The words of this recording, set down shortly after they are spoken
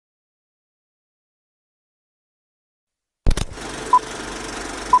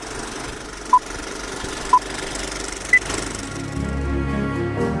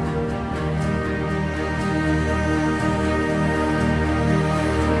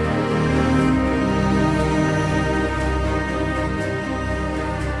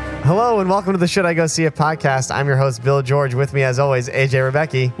Hello and welcome to the Should I Go See It podcast. I'm your host, Bill George. With me, as always, AJ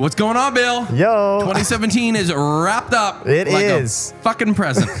Rebecki. What's going on, Bill? Yo. 2017 is wrapped up. It like is. a fucking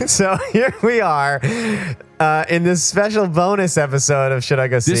present. So here we are in this special bonus episode of Should I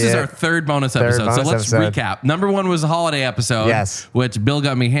Go See It. This is our third bonus episode. So let's recap. Number one was the holiday episode. Yes. Which Bill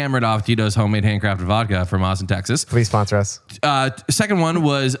got me hammered off Tito's homemade handcrafted vodka from Austin, Texas. Please sponsor us. Second one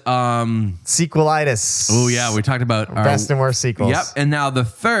was... Sequelitis. Oh, yeah. We talked about our best and worst sequels. Yep. And now the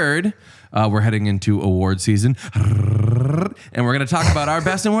third... we're heading into award season, and we're going to talk about our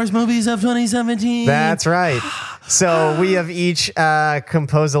best and worst movies of 2017. That's right. So we have each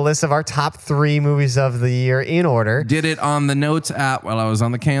composed a list of our top 3 movies of the year in order. Did it on the notes app while I was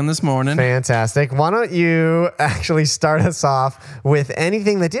on the can this morning. Fantastic. Why don't you actually start us off with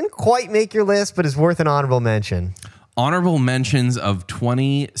anything that didn't quite make your list but is worth an honorable mention? Honorable mentions of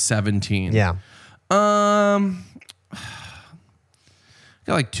 2017. Yeah.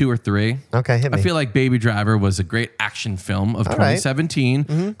 Got like 2 or 3. Okay, hit me. I feel like Baby Driver was a great action film of 2017.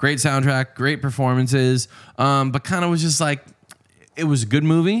 Mm-hmm. Great soundtrack, great performances, but kind of was just like, it was a good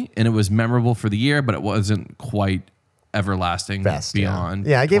movie and it was memorable for the year, but it wasn't quite everlasting best beyond.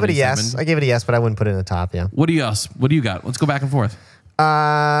 Yeah, I gave it a yes. But I wouldn't put it in the top. Yeah. What do you got? Let's go back and forth.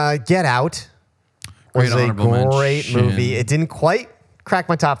 Get Out was a great movie. It didn't quite crack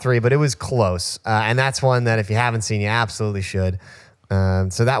my top 3, but it was close. And that's one that if you haven't seen, you absolutely should.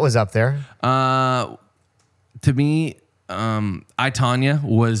 So that was up there. To me, I, Tonya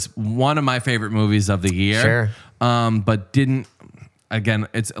was one of my favorite movies of the year. Sure. But didn't, again,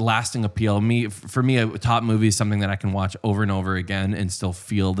 it's a lasting appeal. For me, a top movie is something that I can watch over and over again and still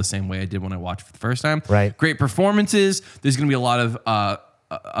feel the same way I did when I watched it for the first time. Right. Great performances. There's going to be a lot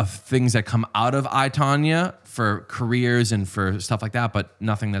of things that come out of I, Tonya for careers and for stuff like that, but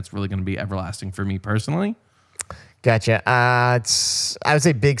nothing that's really going to be everlasting for me personally. Gotcha. I would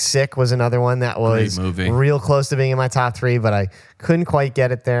say Big Sick was another one that was real close to being in my top 3, but I couldn't quite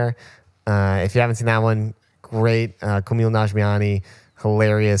get it there. If you haven't seen that one, great. Kumail Nanjiani,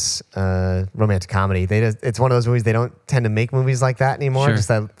 hilarious romantic comedy. It's one of those movies, they don't tend to make movies like that anymore. Sure. Just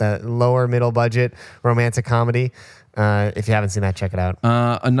that lower middle budget romantic comedy. If you haven't seen that, check it out.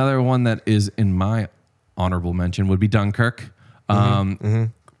 Another one that is in my honorable mention would be Dunkirk.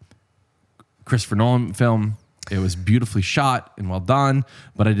 Christopher Nolan film. It was beautifully shot and well done,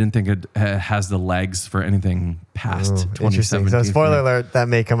 but I didn't think it has the legs for anything past 2017. So spoiler alert, that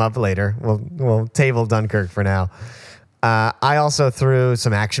may come up later. We'll table Dunkirk for now. I also threw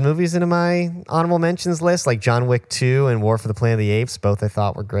some action movies into my honorable mentions list, like John Wick 2 and War for the Planet of the Apes. Both I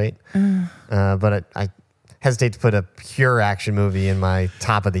thought were great. But I hesitate to put a pure action movie in my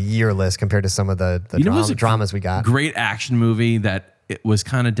top of the year list compared to some of the dramas we got. Great action movie that it was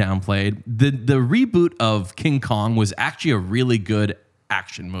kind of downplayed. The reboot of King Kong was actually a really good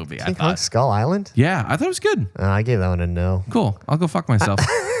action movie. King Kong Skull Island? Yeah, I thought it was good. I gave that one a no. Cool. I'll go fuck myself.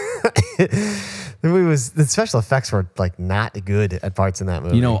 The special effects were like not good at parts in that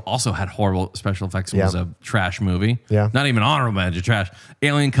movie. Also had horrible special effects. It was a trash movie. Yeah. Not even honorable mention, trash.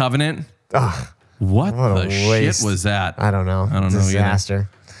 Alien Covenant. What the shit was that? I don't know. Disaster.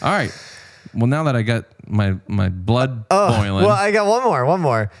 All right. Well, now that I got my blood boiling. Well, I got one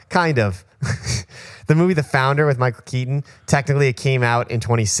more. Kind of. The movie The Founder with Michael Keaton, technically it came out in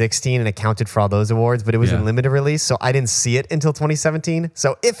 2016 and it counted for all those awards, but it was in limited release, so I didn't see it until 2017.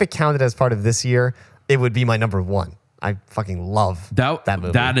 So if it counted as part of this year, it would be my number 1. I fucking love that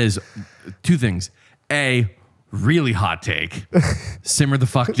movie. That is 2 things. A, really hot take. Simmer the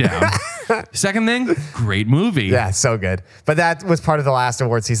fuck down. Second thing, great movie. Yeah, so good. But that was part of the last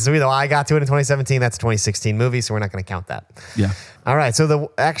award season. So either I got to it in 2017, that's a 2016 movie, so we're not going to count that. Yeah. All right,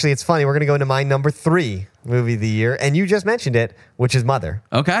 so actually it's funny. We're going to go into my number 3 movie of the year, and you just mentioned it, which is Mother.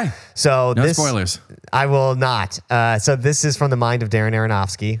 Okay. So no spoilers. I will not. So this is from the mind of Darren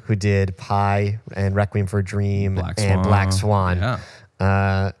Aronofsky, who did Pi and Requiem for a Dream and Black Swan.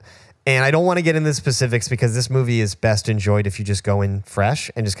 Yeah. And I don't want to get into the specifics because this movie is best enjoyed if you just go in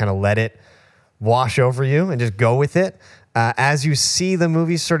fresh and just kind of let it wash over you and just go with it. As you see the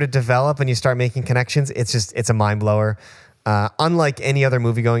movie sort of develop and you start making connections, it's a mind blower. Unlike any other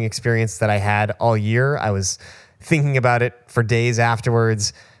movie-going experience that I had all year, I was thinking about it for days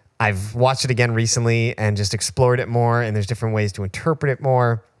afterwards. I've watched it again recently and just explored it more, and there's different ways to interpret it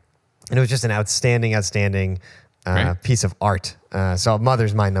more. And it was just an outstanding piece of art. So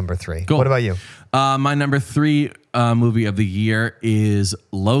Mother's my number 3. Cool. What about you? My number 3 movie of the year is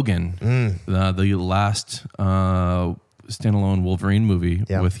Logan, the last standalone Wolverine movie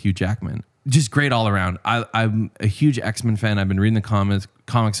with Hugh Jackman. Just great all around. I'm a huge X-Men fan. I've been reading the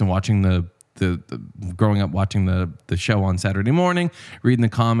comics and watching the the growing up watching the show on Saturday morning, reading the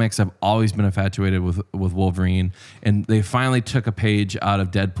comics. I've always been infatuated with Wolverine, and they finally took a page out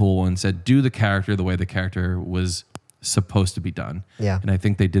of Deadpool and said, do the character the way the character was supposed to be done. Yeah. And I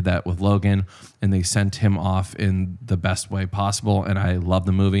think they did that with Logan, and they sent him off in the best way possible. And I love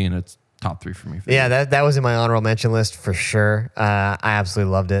the movie, and it's top 3 for me. Yeah, that was in my honorable mention list for sure. I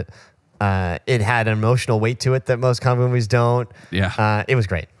absolutely loved it. It had an emotional weight to it that most comic movies don't. Yeah. It was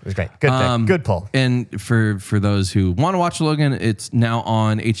great. It was great. Good pick. Good pull. And for those who want to watch Logan, it's now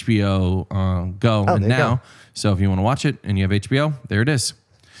on HBO Go now. Go. So if you want to watch it and you have HBO, there it is.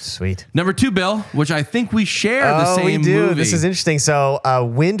 Sweet. Number 2, Bill, which I think we share the same we do. movie. This is interesting. So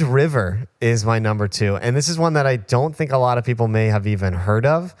Wind River is my number 2. And this is one that I don't think a lot of people may have even heard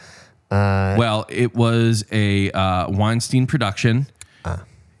of. Well, it was a Weinstein production.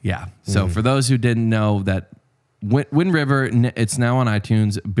 Yeah. So for those who didn't know, that Wind River, it's now on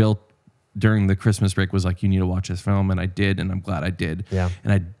iTunes. Bill, during the Christmas break, was like, you need to watch this film. And I did, and I'm glad I did. Yeah.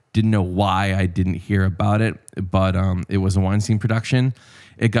 And I didn't know why I didn't hear about it, but it was a Weinstein production.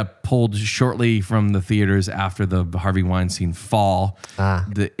 It got pulled shortly from the theaters after the Harvey Weinstein fall.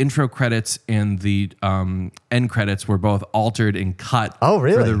 The intro credits and the end credits were both altered and cut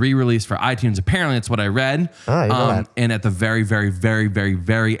for the re-release for iTunes. Apparently, that's what I read. Oh, you know that. And at the very, very, very, very,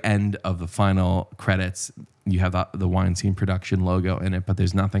 very end of the final credits, you have the Weinstein production logo in it, but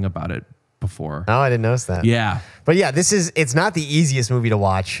there's nothing about it before. Oh, I didn't notice that. Yeah. But yeah, it's not the easiest movie to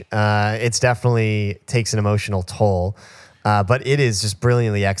watch. It's definitely takes an emotional toll. But it is just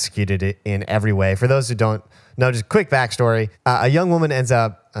brilliantly executed in every way. For those who don't know, just quick backstory. A young woman ends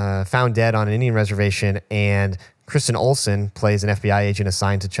up found dead on an Indian reservation, and Kristen Olsen plays an FBI agent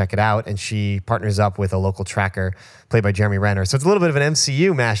assigned to check it out, and she partners up with a local tracker played by Jeremy Renner. So it's a little bit of an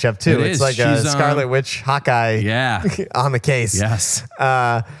MCU mashup, too. It's like a Scarlet Witch, Hawkeye on the case. Yes.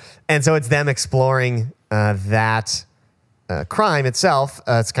 And so it's them exploring that crime itself.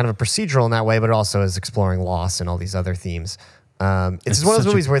 It's kind of a procedural in that way, but it also is exploring loss and all these other themes. It's just one of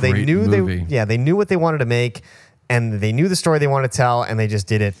those movies where they knew they knew what they wanted to make, and they knew the story they wanted to tell, and they just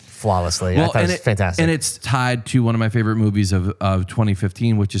did it flawlessly. I thought it was fantastic. And it's tied to one of my favorite movies of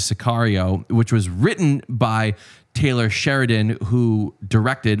 2015, which is Sicario, which was written by Taylor Sheridan, who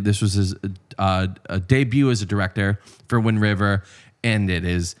directed. This was his debut as a director for Wind River, and it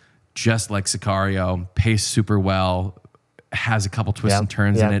is just like Sicario, paced super well, has a couple twists and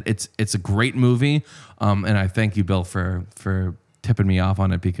turns in it. It's a great movie, and I thank you, Bill, for tipping me off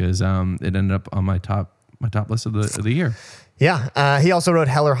on it, because it ended up on my top list of the year. Yeah, he also wrote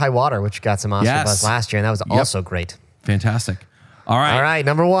Hell or High Water, which got some Oscar buzz last year, and that was also great. Fantastic. All right,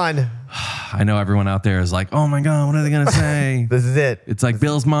 number 1. I know everyone out there is like, oh my God, what are they going to say? This is it. It's like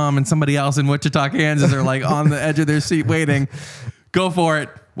Bill's mom and somebody else in Wichita, Kansas are like on the edge of their seat waiting. Go for it.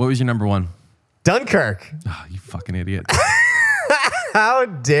 What was your number 1? Dunkirk. Oh, you fucking idiot. How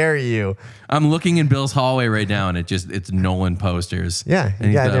dare you? I'm looking in Bill's hallway right now, and it's Nolan posters. Yeah, and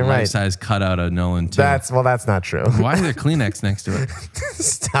he's got a right. life-size cutout of Nolan too. That's not true. Why is there Kleenex next to it?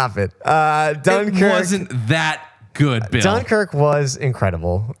 Stop it. Dunkirk It wasn't that good, Bill. Dunkirk was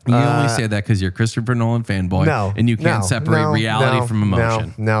incredible. You only say that because you're a Christopher Nolan fanboy, and you can't separate reality from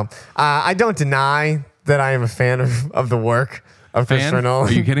emotion. No. I don't deny that I am a fan of the work of Christopher Nolan.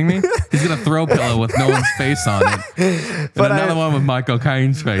 Are you kidding me? He's got a throw pillow with Nolan's face on it. And another one with Michael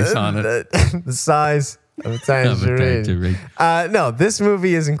Caine's face on it. The size of a tangerine. No, this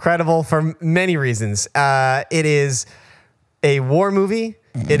movie is incredible for many reasons. It is a war movie.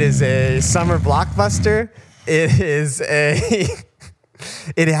 It is a summer blockbuster. It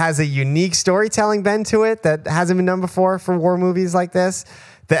has a unique storytelling bend to it that hasn't been done before for war movies like this.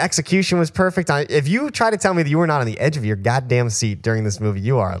 The execution was perfect. If you try to tell me that you were not on the edge of your goddamn seat during this movie,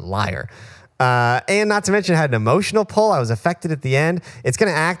 you are a liar. And not to mention, it had an emotional pull. I was affected at the end. It's going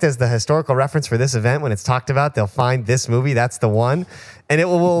to act as the historical reference for this event. When it's talked about, they'll find this movie. That's the one. And it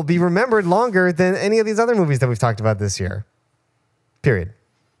will be remembered longer than any of these other movies that we've talked about this year. Period.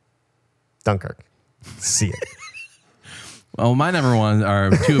 Dunkirk. See it. Well, my number 1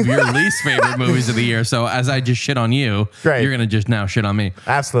 are 2 of your least favorite movies of the year. So as I just shit on you, you're going to just now shit on me.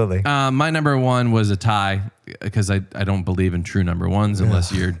 Absolutely. My number 1 was a tie, because I don't believe in true number 1s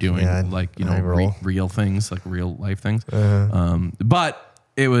unless you're doing real things, like real life things. But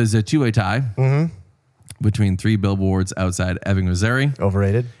it was a 2-way tie between 3 Billboards Outside Ebbing, Missouri.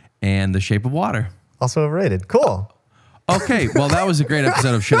 Overrated. And The Shape of Water. Also overrated. Cool. Okay, well, that was a great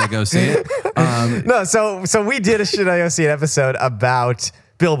episode of Should I Go See It? No, so we did a Should I Go See It episode about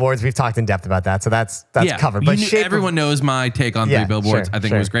Billboards, we've talked in depth about that, so that's covered. But everyone knows my take on Three Billboards. I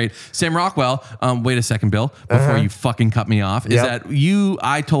think it was great. Sam Rockwell. Wait a second, Bill, before you fucking cut me off. Is that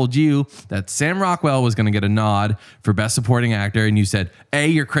I told you that Sam Rockwell was going to get a nod for Best Supporting Actor, and you said, A,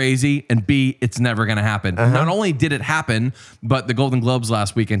 you're crazy, and B, it's never going to happen. Not only did it happen, but the Golden Globes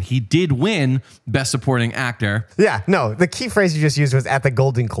last weekend, he did win Best Supporting Actor. Yeah, no, the key phrase you just used was at the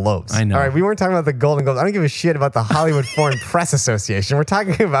Golden Globes. I know. All right, we weren't talking about the Golden Globes. I don't give a shit about the Hollywood Foreign Press Association. We're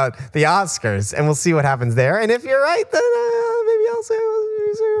talking about the Oscars, and we'll see what happens there. And if you're right, then maybe I'll say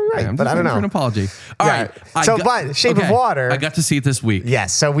you're right. I'm but I don't know. For an apology. All right. But Shape of Water. I got to see it this week.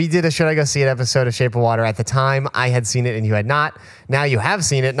 Yes. So we did a Should I Go See It episode of Shape of Water. At the time, I had seen it and you had not. Now you have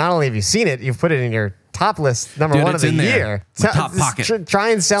seen it. Not only have you seen it, you've put it in your top list, number one of the year. Top pocket. Try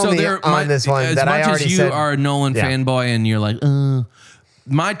and sell me on this one that I already said. As much as you are a Nolan fanboy and you're like,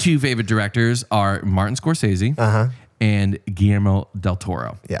 my two favorite directors are Martin Scorsese and Guillermo del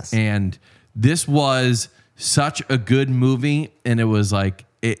Toro. Yes. And this was such a good movie, and it was like,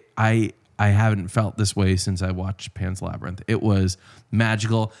 I haven't felt this way since I watched Pan's Labyrinth. It was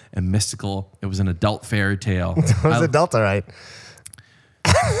magical and mystical. It was an adult fairy tale. It was adult, all right.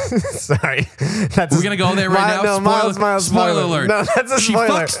 Sorry. We're going to go there right now. No, spoiler alert. No, that's a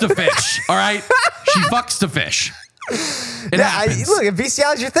spoiler. She fucks the fish, all right? She fucks the fish. It happens. Look, if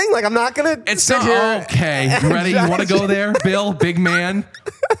bestiality is your thing, like, I'm not going to sit here. Okay, you ready? You want to go there, Bill? Big man?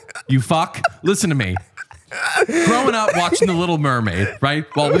 You fuck? Listen to me. Growing up watching The Little Mermaid, right?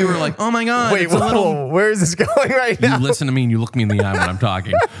 Well, we were like, oh my God. Wait, where is this going right now? You listen to me and you look me in the eye when I'm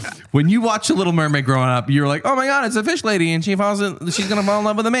talking. When you watch The Little Mermaid growing up, you're like, oh my God, it's a fish lady and she's going to fall in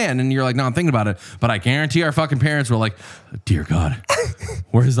love with a man. And you're like, no, I'm thinking about it. But I guarantee our fucking parents were like, dear God,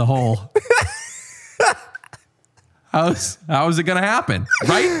 where's the hole? How is it going to happen?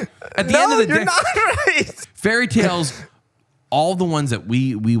 Right? At the end of the day, you're not right. Fairy tales, all the ones that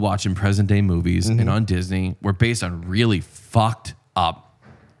we watch in present day movies and on Disney were based on really fucked up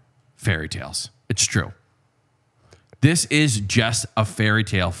fairy tales. It's true. This is just a fairy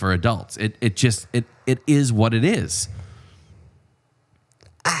tale for adults. It is what it is.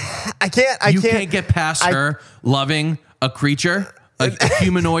 I can't. You can't get past her loving a creature, a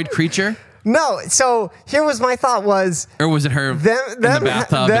humanoid creature. No, so here was my thought was... Or was it her in the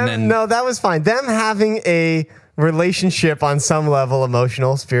bathtub? No, that was fine. Them having a relationship on some level,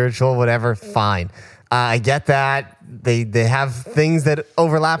 emotional, spiritual, whatever, fine. I get that. They have things that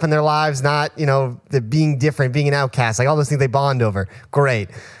overlap in their lives, not, the being different, being an outcast, like all those things they bond over. Great.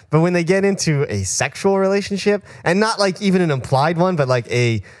 But when they get into a sexual relationship, and not like even an implied one, but like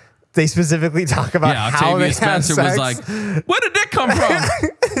they specifically talk about how they Spencer have sex. was like, where did Dick come from?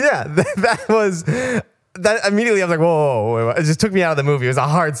 Yeah, that immediately I was like, whoa. It just took me out of the movie. It was a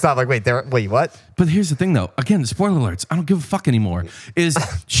hard stop. Like, wait, what? But here's the thing, though. Again, spoiler alerts. I don't give a fuck anymore. Is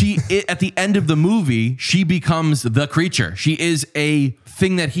at the end of the movie, she becomes the creature. She is a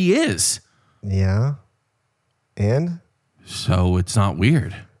thing that he is. Yeah. And? So it's not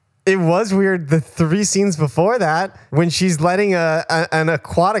weird. It was weird the 3 scenes before that when she's letting an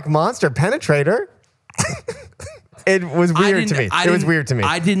aquatic monster penetrate her. It was weird to me. It was weird to me.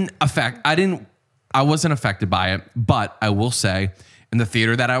 I wasn't affected by it, but I will say in the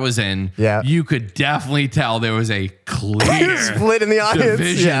theater that I was in, you could definitely tell there was a clear split in the audience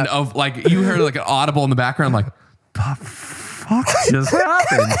division of like, you heard like an audible in the background, like, the fuck just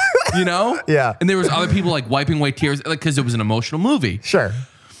happened? Yeah. And there was other people like wiping away tears, like, because it was an emotional movie. Sure.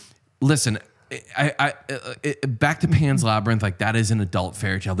 Listen, back to Pan's Labyrinth, like that is an adult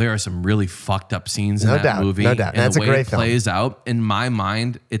fairy tale. There are some really fucked up scenes in that movie. No doubt. And that's the way a great it plays out, in my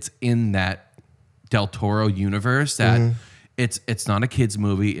mind, it's in that Del Toro universe that it's not a kid's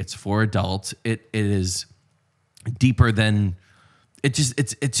movie. It's for adults. It is deeper than... It's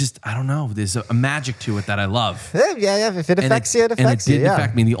just I don't know. There's a magic to it that I love. Yeah. If it affects you, it affects you. And it did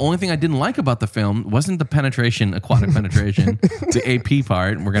affect me. The only thing I didn't like about the film wasn't the penetration, aquatic penetration, the AP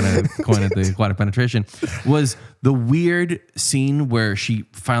part. We're gonna coin it the aquatic penetration. Was the weird scene where she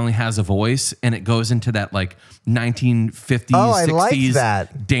finally has a voice and it goes into that like 1950s,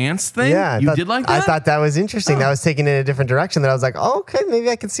 60s dance thing. Yeah, you did like that? I thought that was interesting. That was taken in a different direction. That I was like, oh, okay, maybe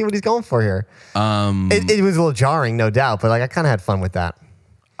I can see what he's going for here. It was a little jarring, no doubt, but like I kind of had fun with that.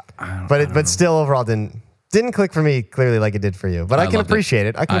 But still, overall, didn't click for me clearly like it did for you. But I can appreciate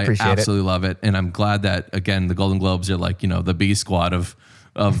it. I can appreciate it. I absolutely love it, and I'm glad that again the Golden Globes are like the B squad of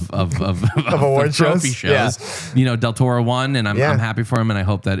award trophy shows. shows. You know, Del Toro won, and I'm happy for him, and I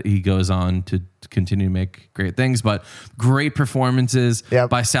hope that he goes on to continue to make great things. But great performances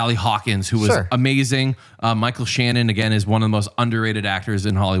by Sally Hawkins, who was amazing. Michael Shannon, again, is one of the most underrated actors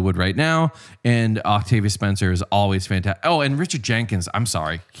in Hollywood right now, and Octavia Spencer is always fantastic. Oh, and Richard Jenkins, I'm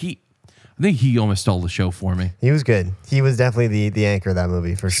sorry, I think he almost stole the show for me. He was good. He was definitely the anchor of that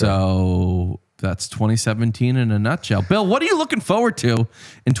movie for sure. So that's 2017 in a nutshell. Bill, what are you looking forward to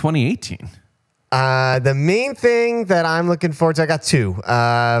in 2018? The main thing that I'm looking forward to, I got two.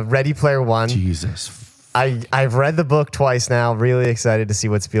 Ready Player One. Jesus. I've read the book twice now. Really excited to see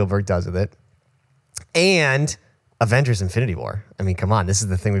what Spielberg does with it. And Avengers Infinity War. I mean, come on. This is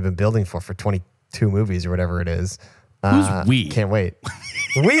the thing we've been building for 22 movies or whatever it is. Who's we? Can't wait.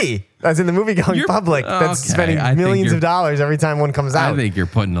 We, as in the movie going public, that's spending millions of dollars every time one comes out. I think you're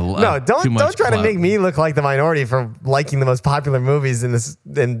putting a lot. No, don't try to make me look like the minority for liking the most popular movies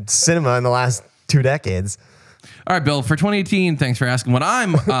in cinema in the last 2 decades. All right, Bill, for 2018, thanks for asking. What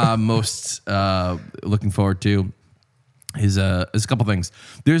I'm most looking forward to is a couple things.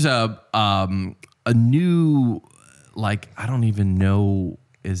 There's a new, like, I don't even know,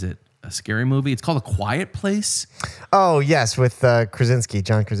 is it a scary movie? It's called A Quiet Place. Oh, yes, with John Krasinski.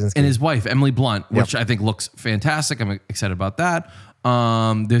 And his wife, Emily Blunt, which I think looks fantastic. I'm excited about that.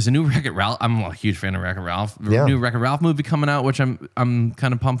 There's a new Wreck-It Ralph. I'm a huge fan of Wreck-It Ralph. New Wreck-It Ralph movie coming out, which I'm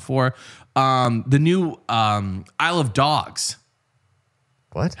kind of pumped for. The new Isle of Dogs.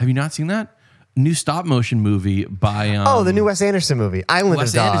 What? Have you not seen that? New stop motion movie by the new Wes Anderson movie, Isle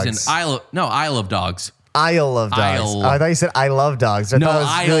of Dogs. Isle of Dogs. Isle of Dogs. Oh, I thought you said I love dogs. Isle.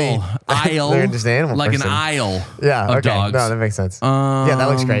 They're just an animal like person. an aisle. Of dogs. No, that makes sense. That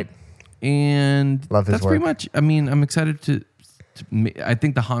looks great. And love his that's work. Pretty much. I mean, I'm excited to I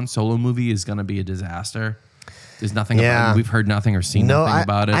think the Han Solo movie is going to be a disaster. There's nothing. We've heard nothing or seen nothing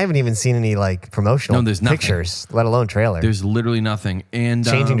about it. I haven't even seen any like promotional pictures, let alone trailer. There's literally nothing. And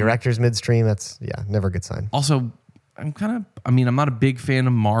changing directors midstream. That's never a good sign. Also, I'm not a big fan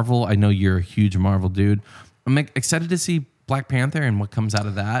of Marvel. I know you're a huge Marvel dude. I'm excited to see Black Panther and what comes out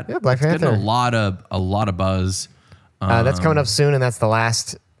of that. Yeah, Black Panther. Getting a lot of buzz. That's coming up soon, and that's the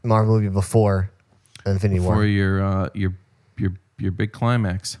last Marvel movie before Infinity War. For your big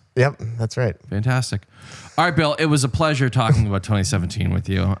climax. Yep, that's right. Fantastic. All right, Bill, it was a pleasure talking about 2017 with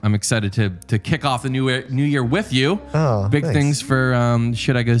you. I'm excited to kick off the new year with you. Oh, big thanks. things for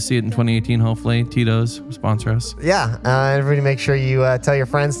Should I Go See It in 2018, hopefully. Tito's sponsor us. Yeah, everybody make sure you tell your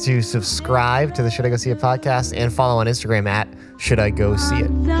friends to subscribe to the Should I Go See It podcast and follow on Instagram at Should I Go See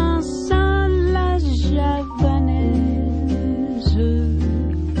It.